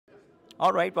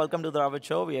All right, welcome to the Robert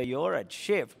Show. We are here at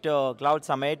Shift Cloud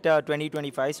Summit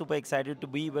 2025. Super excited to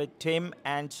be with Tim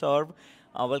and Sarv.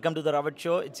 Welcome to the Robert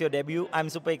Show. It's your debut.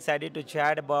 I'm super excited to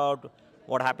chat about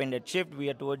what happened at Shift. We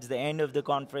are towards the end of the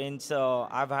conference.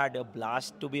 I've had a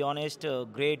blast, to be honest.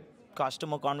 Great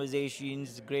customer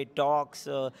conversations, great talks.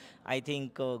 I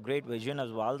think great vision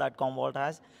as well that Commvault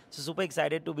has. So super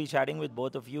excited to be chatting with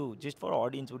both of you. Just for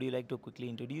audience, would you like to quickly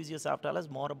introduce yourself? Tell us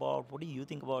more about what do you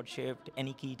think about Shift?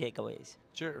 Any key takeaways?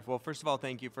 Sure. Well, first of all,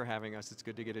 thank you for having us. It's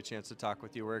good to get a chance to talk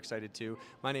with you. We're excited too.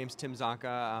 My name's Tim Zonca.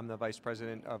 I'm the Vice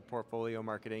President of Portfolio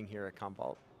Marketing here at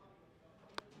Commvault.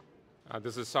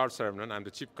 This is Sarv Saravanan. I'm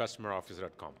the Chief Customer Officer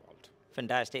at Commvault.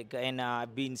 Fantastic. And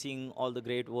I've been seeing all the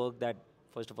great work that,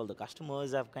 first of all, the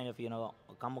customers have kind of,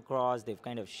 come across. They've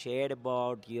kind of shared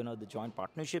about, the joint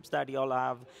partnerships that you all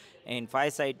have in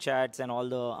fireside chats and all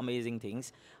the amazing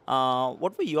things.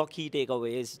 What were your key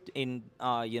takeaways in,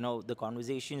 the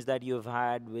conversations that you've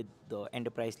had with the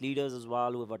enterprise leaders as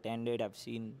well who have attended? I've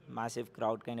seen massive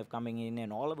crowd kind of coming in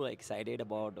and all were excited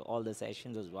about all the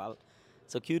sessions as well.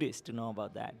 So curious to know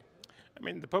about that. I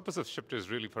mean, the purpose of Shift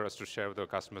is really for us to share with our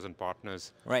customers and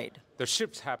partners right. the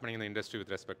shifts happening in the industry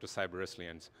with respect to cyber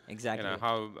resilience. Exactly.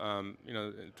 How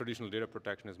traditional data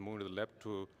protection has moved to the left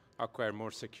to acquire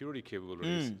more security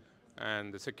capabilities.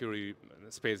 And the security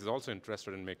space is also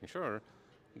interested in making sure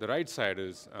the right side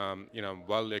is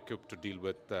well equipped to deal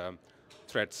with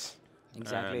threats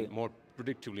exactly. and more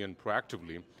predictively and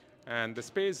proactively. And the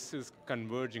space is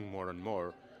converging more and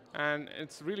more. And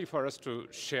it's really for us to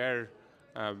share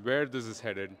where this is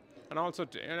headed, and also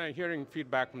hearing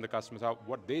feedback from the customers,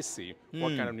 what they see,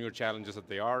 what kind of new challenges that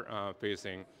they are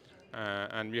facing.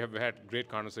 And we have had great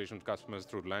conversations with customers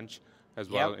through lunch as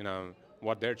well,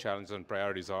 what their challenges and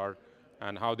priorities are,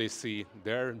 and how they see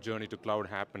their journey to cloud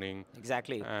happening.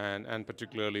 Exactly. And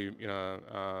particularly,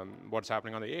 what's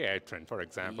happening on the AI trend, for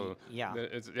example. Yeah.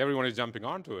 Everyone is jumping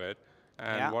onto it,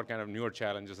 and what kind of newer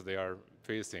challenges they are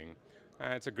facing.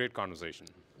 It's a great conversation.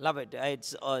 Love it.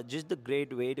 It's just a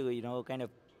great way to, kind of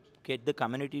get the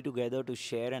community together to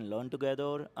share and learn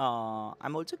together.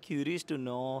 I'm also curious to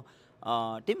know,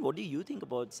 Tim, what do you think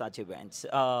about such events?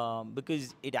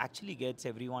 Because it actually gets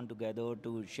everyone together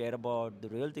to share about the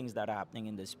real things that are happening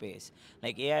in this space.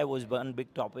 Like AI was one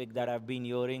big topic that I've been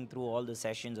hearing through all the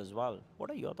sessions as well. What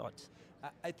are your thoughts?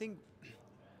 I think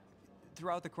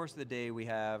throughout the course of the day, we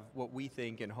have what we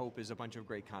think and hope is a bunch of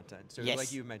great content. So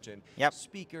like you mentioned,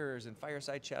 speakers and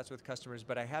fireside chats with customers,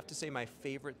 but I have to say my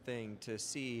favorite thing to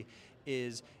see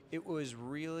is it was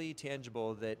really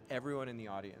tangible that everyone in the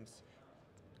audience,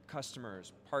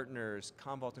 customers, partners,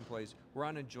 Commvault employees, we're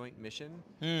on a joint mission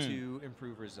to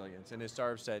improve resilience. And as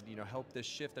Sarv said, help this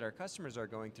shift that our customers are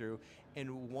going through.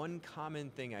 And one common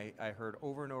thing I heard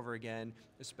over and over again,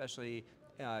 especially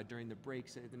during the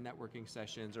breaks, the networking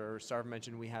sessions, or Sarv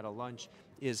mentioned we had a lunch,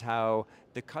 is how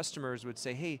the customers would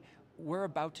say, hey, we're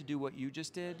about to do what you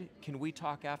just did. Can we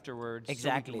talk afterwards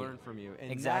so we can learn from you?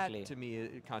 And that, to me,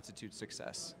 it constitutes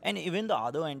success. And even the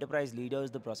other enterprise leaders,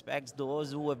 the prospects,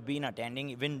 those who have been attending,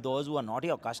 even those who are not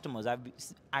your customers, I've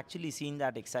actually seen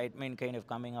that excitement kind of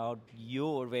coming out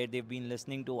where they've been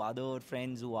listening to other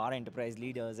friends who are enterprise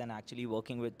leaders and actually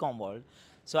working with Commvault.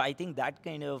 So I think that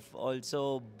kind of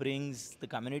also brings the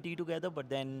community together, but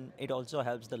then it also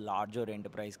helps the larger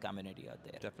enterprise community out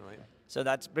there. Definitely. So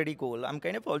that's pretty cool. I'm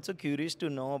kind of also curious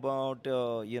to know about,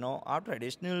 are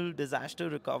traditional disaster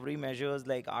recovery measures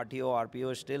like RTO,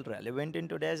 RPO still relevant in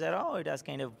today's era, or it has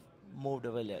kind of moved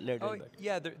a little bit?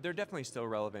 Yeah, they're definitely still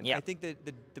relevant. I think that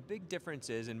the big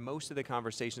difference is, in most of the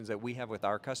conversations that we have with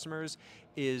our customers,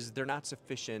 is they're not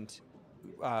sufficient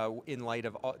in light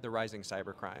of the rising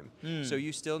cybercrime. So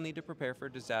you still need to prepare for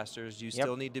disasters. You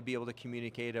still need to be able to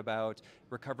communicate about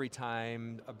recovery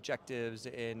time, objectives,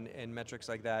 and metrics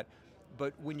like that.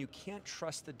 But when you can't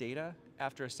trust the data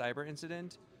after a cyber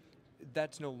incident,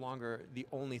 that's no longer the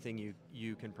only thing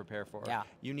you can prepare for.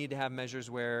 You need to have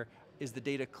measures where, is the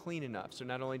data clean enough? So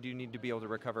not only do you need to be able to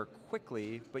recover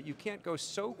quickly, but you can't go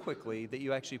so quickly that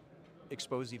you actually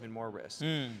expose even more risk.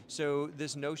 So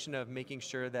this notion of making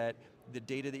sure that the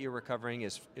data that you're recovering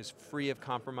is free of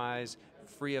compromise,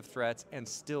 free of threats, and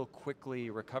still quickly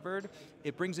recovered,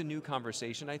 it brings a new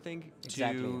conversation, I think,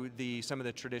 to some of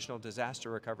the traditional disaster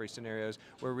recovery scenarios,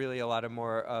 where really a lot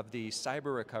more of the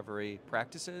cyber recovery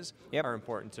practices are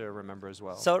important to remember as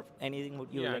well. So, anything would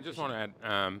you I just want to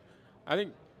add, I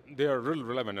think they are real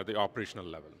relevant at the operational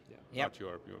level,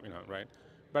 not right?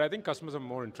 But I think customers are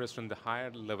more interested in the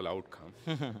higher level outcome,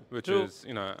 which is,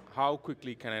 how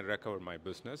quickly can I recover my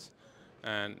business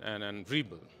and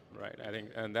rebuild, right? I think,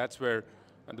 and that's where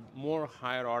the more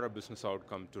higher order business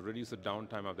outcome to reduce the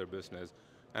downtime of their business,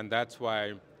 And that's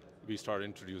why we started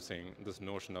introducing this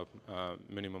notion of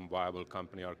minimum viable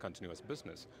company or continuous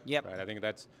business. Yep. Right? I think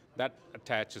that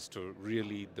attaches to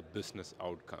really the business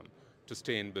outcome, to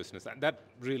stay in business. And that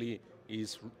really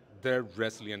is their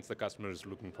resilience the customer is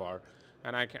looking for.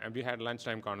 And we had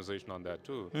lunchtime conversation on that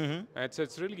too.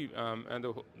 It's really, and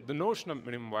the notion of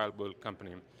minimum viable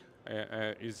company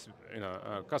is,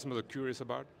 customers are curious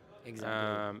about.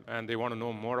 Exactly. And they want to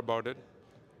know more about it.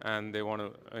 And they want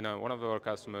to, one of our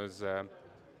customers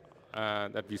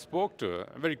that we spoke to,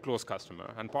 a very close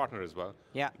customer and partner as well,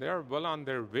 Yeah. they are well on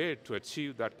their way to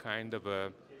achieve that kind of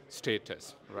a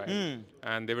status, right?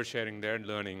 And they were sharing their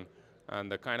learning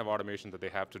and the kind of automation that they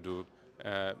have to do.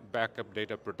 Backup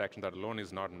data protection, that alone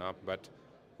is not enough, but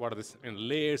what are the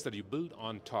layers that you build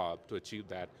on top to achieve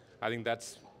that? I think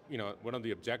that's one of the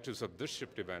objectives of this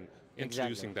Shift event,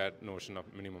 introducing that notion of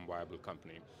minimum viable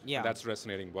company. Yeah. And that's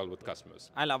resonating well with customers.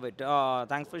 I love it.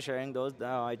 Thanks for sharing those.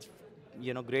 It's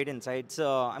great insights.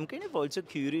 I'm kind of also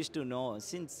curious to know,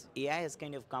 since AI has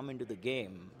kind of come into the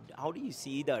game, how do you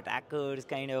see the attackers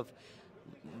kind of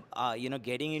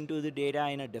getting into the data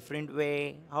in a different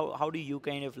way? How do you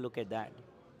kind of look at that?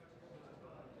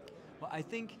 Well, I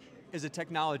think as a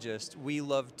technologist, we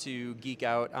love to geek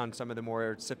out on some of the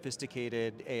more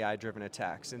sophisticated AI-driven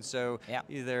attacks, and so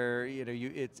either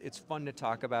it's fun to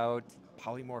talk about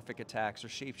polymorphic attacks or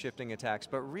shape-shifting attacks,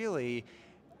 but really,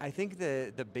 I think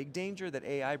the big danger that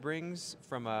AI brings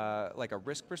from a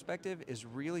risk perspective is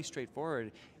really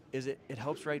straightforward. Is it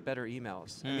helps write better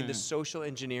emails. I mean, the social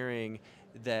engineering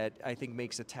that I think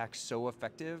makes attacks so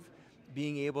effective,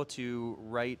 being able to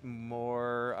write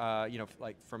more,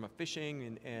 like from a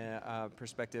phishing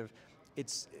perspective,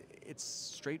 it's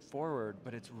straightforward,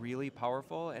 but it's really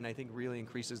powerful, and I think really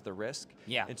increases the risk.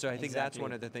 Yeah, and so I think that's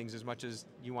one of the things. As much as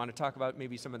you want to talk about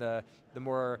maybe some of the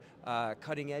more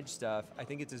cutting edge stuff, I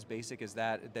think it's as basic as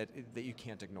that you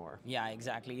can't ignore. Yeah,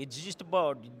 exactly. It's just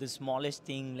about the smallest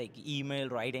thing, like email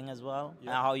writing as well.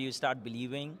 How you start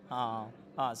believing.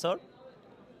 Sir?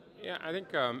 Yeah, I think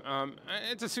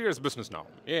it's a serious business now.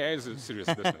 Yeah, it's a serious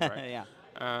business, right? Yeah.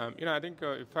 I think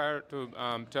if I were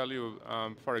to tell you,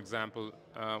 for example,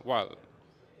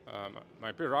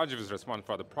 my peer Rajiv is responsible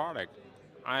for the product,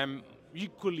 I'm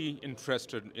equally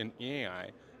interested in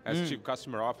AI as Chief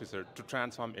Customer Officer to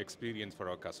transform experience for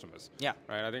our customers. Yeah.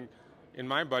 Right. I think in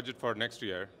my budget for next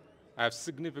year, I have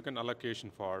significant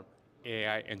allocation for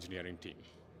AI engineering team.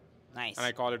 Nice. And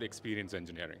I call it experience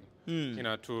engineering.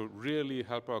 To really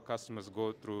help our customers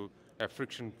go through a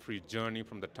friction-free journey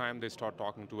from the time they start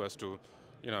talking to us to,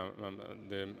 they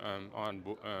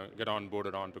get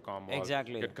onboarded onto Commvault,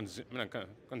 Exactly. get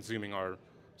consuming our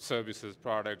services,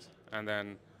 products, and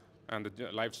the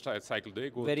lifestyle cycle they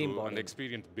go through, and the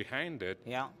experience behind it.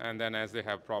 Yeah. And then as they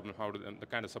have problems, the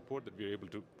kind of support that we're able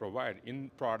to provide in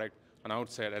product and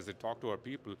outside as they talk to our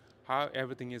people, how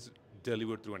everything is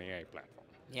delivered through an AI platform.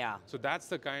 Yeah. So that's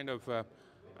the kind of a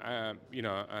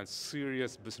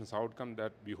serious business outcome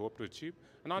that we hope to achieve,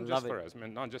 and not just for us. I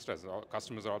mean, not just us. Our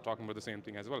customers are all talking about the same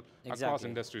thing as well. Exactly. Across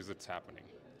industries, it's happening.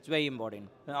 It's very important.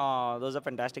 Those are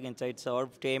fantastic insights,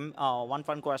 Sarv. Tim, one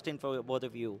fun question for both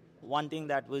of you. One thing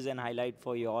that was an highlight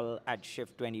for you all at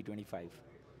Shift 2025.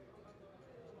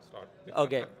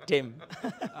 Okay, Tim.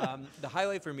 The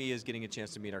highlight for me is getting a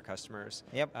chance to meet our customers.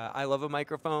 Yep. I love a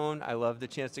microphone. I love the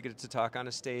chance to get to talk on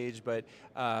a stage, but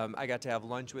I got to have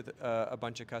lunch with a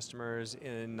bunch of customers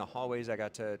in the hallways. I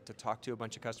got to talk to a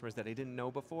bunch of customers that I didn't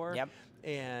know before. Yep.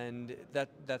 And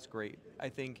that's great. I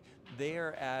think they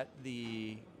are at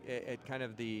kind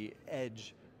of the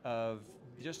edge of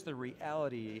just the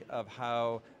reality of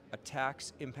how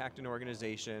attacks impact an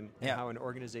organization and how an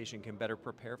organization can better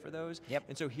prepare for those. Yep.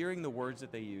 And so hearing the words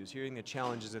that they use, hearing the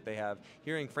challenges that they have,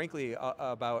 hearing frankly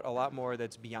about a lot more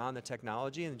that's beyond the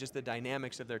technology and just the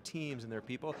dynamics of their teams and their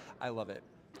people, I love it.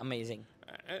 Amazing.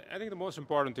 I think the most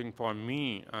important thing for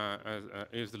me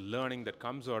is the learning that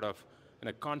comes out of, in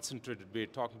a concentrated way,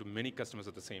 talking to many customers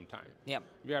at the same time. Yep.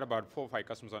 We had about 4 or 5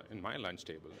 customers in my lunch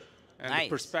table. And nice. The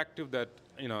perspective that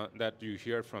you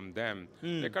hear from them,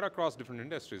 they cut across different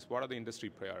industries. What are the industry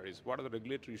priorities? What are the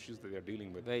regulatory issues that they're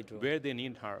dealing with? Very true. Where they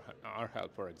need our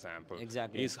help, for example.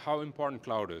 Exactly. Is how important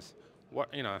cloud is. What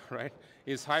right?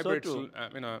 Is hybrid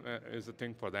is a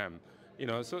thing for them.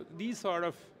 So these sort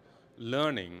of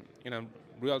learning,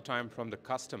 real time from the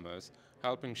customers,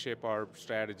 helping shape our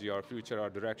strategy, our future, our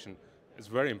direction, is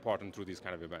very important through these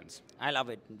kind of events. I love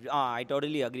it. I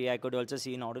totally agree. I could also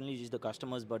see not only just the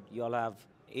customers, but you all have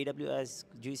AWS,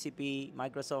 GCP,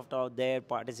 Microsoft out there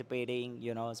participating,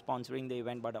 sponsoring the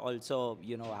event, but also,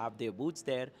 have their booths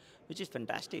there, which is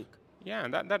fantastic. Yeah,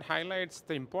 and that highlights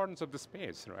the importance of the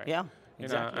space, right? Yeah.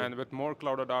 exactly. And with more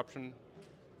cloud adoption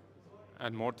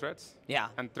and more threats, Yeah.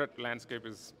 and threat landscape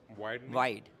is widening.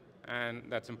 Wide. And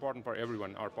that's important for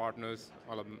everyone, our partners,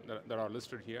 all of them that are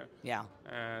listed here. Yeah.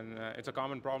 And it's a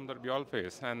common problem that we all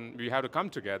face, and we have to come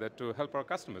together to help our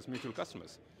customers, mutual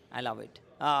customers. I love it.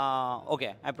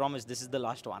 Okay, I promise this is the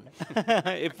last one.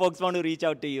 If folks want to reach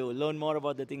out to you, learn more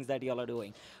about the things that you all are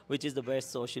doing, which is the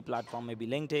best social platform, maybe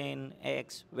LinkedIn,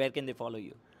 X, where can they follow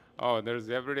you? Oh,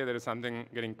 every day there is something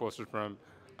getting posted from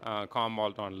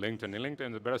Commvault on LinkedIn. LinkedIn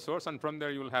is a better source, and from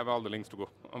there you'll have all the links to go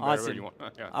wherever you want.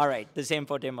 Yeah. All right, the same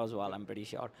for Tim as well, I'm pretty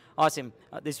sure. Awesome.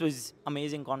 This was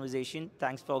amazing conversation.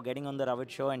 Thanks for getting on the Ravit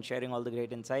Show and sharing all the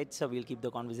great insights. So we'll keep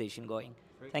the conversation going.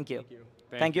 Great. Thank you. Thank you.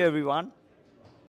 Thank you, everyone.